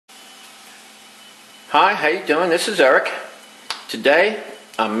Hi, how you doing? This is Eric. Today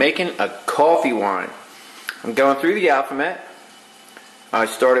I'm making a coffee wine. I'm going through the alphabet. I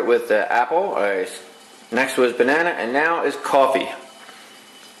started with apple, next was banana, and now is coffee.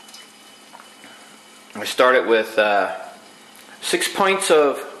 I started with 6 pints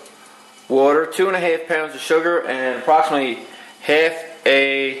of water, 2.5 pounds of sugar, and approximately half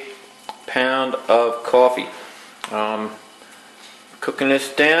a pound of coffee. Cooking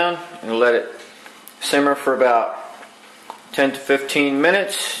this down and let it simmer for about 10 to 15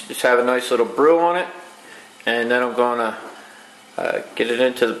 minutes. Just have a nice little brew on it, and then I'm going to get it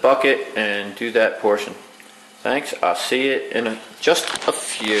into the bucket and do that portion. Thanks. I'll see you in just a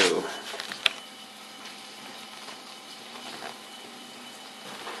few.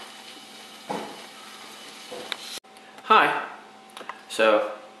 Hi.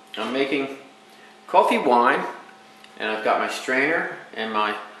 So I'm making coffee wine, and I've got my strainer and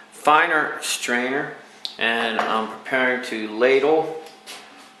my finer strainer, and I'm preparing to ladle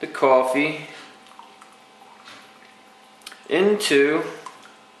the coffee into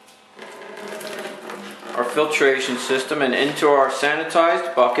our filtration system and into our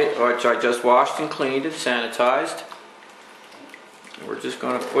sanitized bucket, which I just washed and cleaned and sanitized. We're just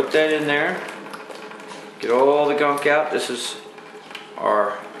going to put that in there, get all the gunk out. This is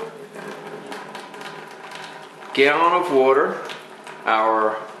our gallon of water,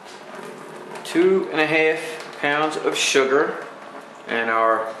 our 2.5 pounds of sugar, and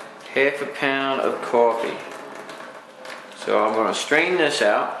our half a pound of coffee. So I'm going to strain this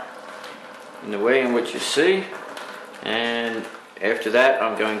out in the way in which you see, and after that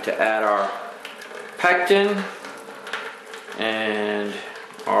I'm going to add our pectin and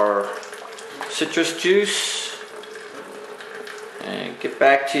our citrus juice and get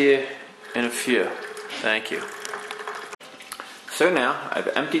back to you in a few. Thank you. So now I've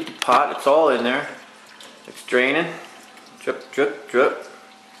emptied the pot. It's all in there. It's draining. Drip, drip, drip.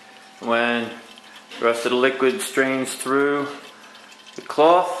 When the rest of the liquid strains through the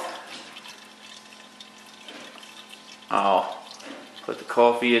cloth, I'll put the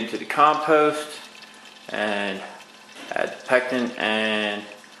coffee into the compost and add the pectin and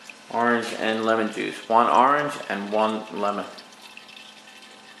orange and lemon juice. 1 orange and 1 lemon.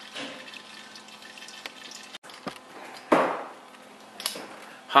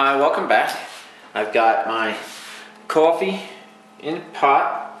 Hi, welcome back. I've got my coffee in a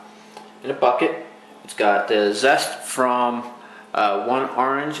pot, in a bucket. It's got the zest from 1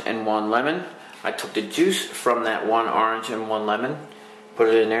 orange and 1 lemon. I took the juice from that 1 orange and 1 lemon, put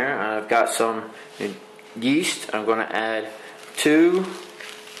it in there. I've got some yeast. I'm going to add 2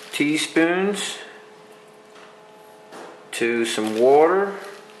 teaspoons to some water.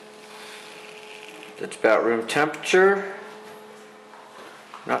 That's about room temperature.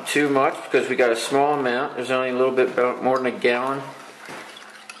 Not too much because we got a small amount. There's only a little bit more than a gallon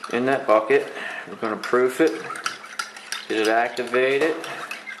in that bucket. We're going to proof it, get it activated.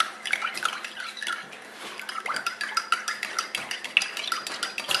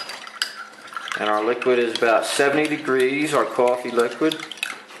 And our liquid is about 70 degrees, our coffee liquid.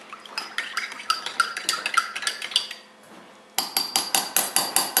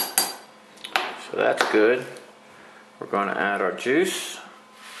 So that's good. We're going to add our juice.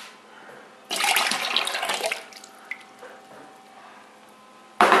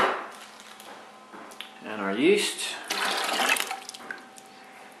 And our yeast.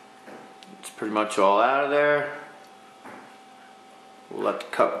 It's pretty much all out of there. We'll let the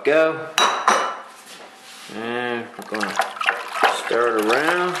cup go. And we're going to stir it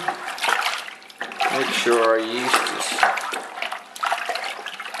around. Make sure our yeast is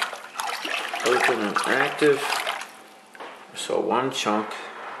open and active. So 1 chunk.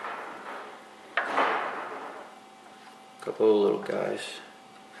 A couple of little guys.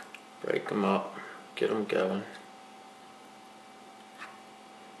 Break them up. Get them going.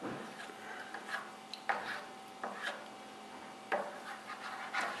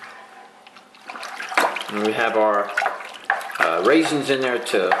 And we have our raisins in there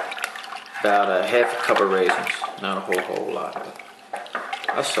too. About a half a cup of raisins. Not a whole lot, but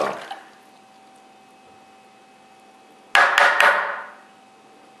that's all.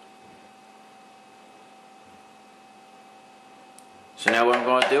 So now what I'm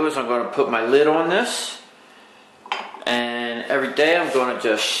going to do is I'm going to put my lid on this, and every day I'm going to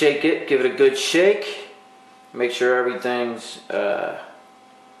just shake it, give it a good shake, make sure everything's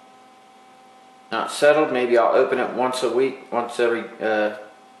not settled. Maybe I'll open it once a week, once every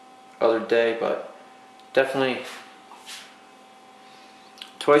other day, but definitely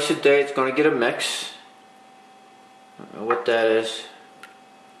twice a day. It's going to get a mix. I don't know what that is.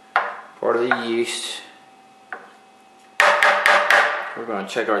 part of the yeast. We're going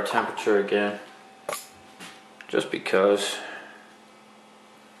to check our temperature again, just because.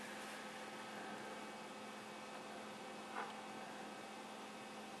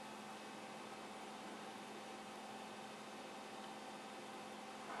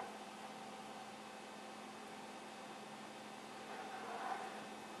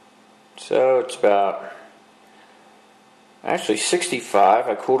 So it's about, actually 65.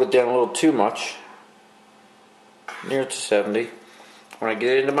 I cooled it down a little too much, near to 70. When I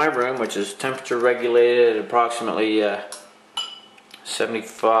get into my room, which is temperature regulated at approximately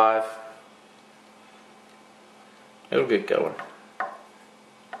 75, it'll get going.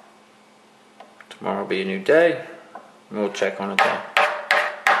 Tomorrow will be a new day, and we'll check on it then.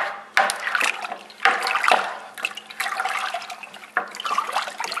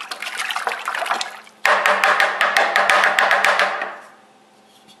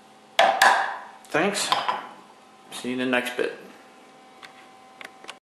 Thanks. See you in the next bit.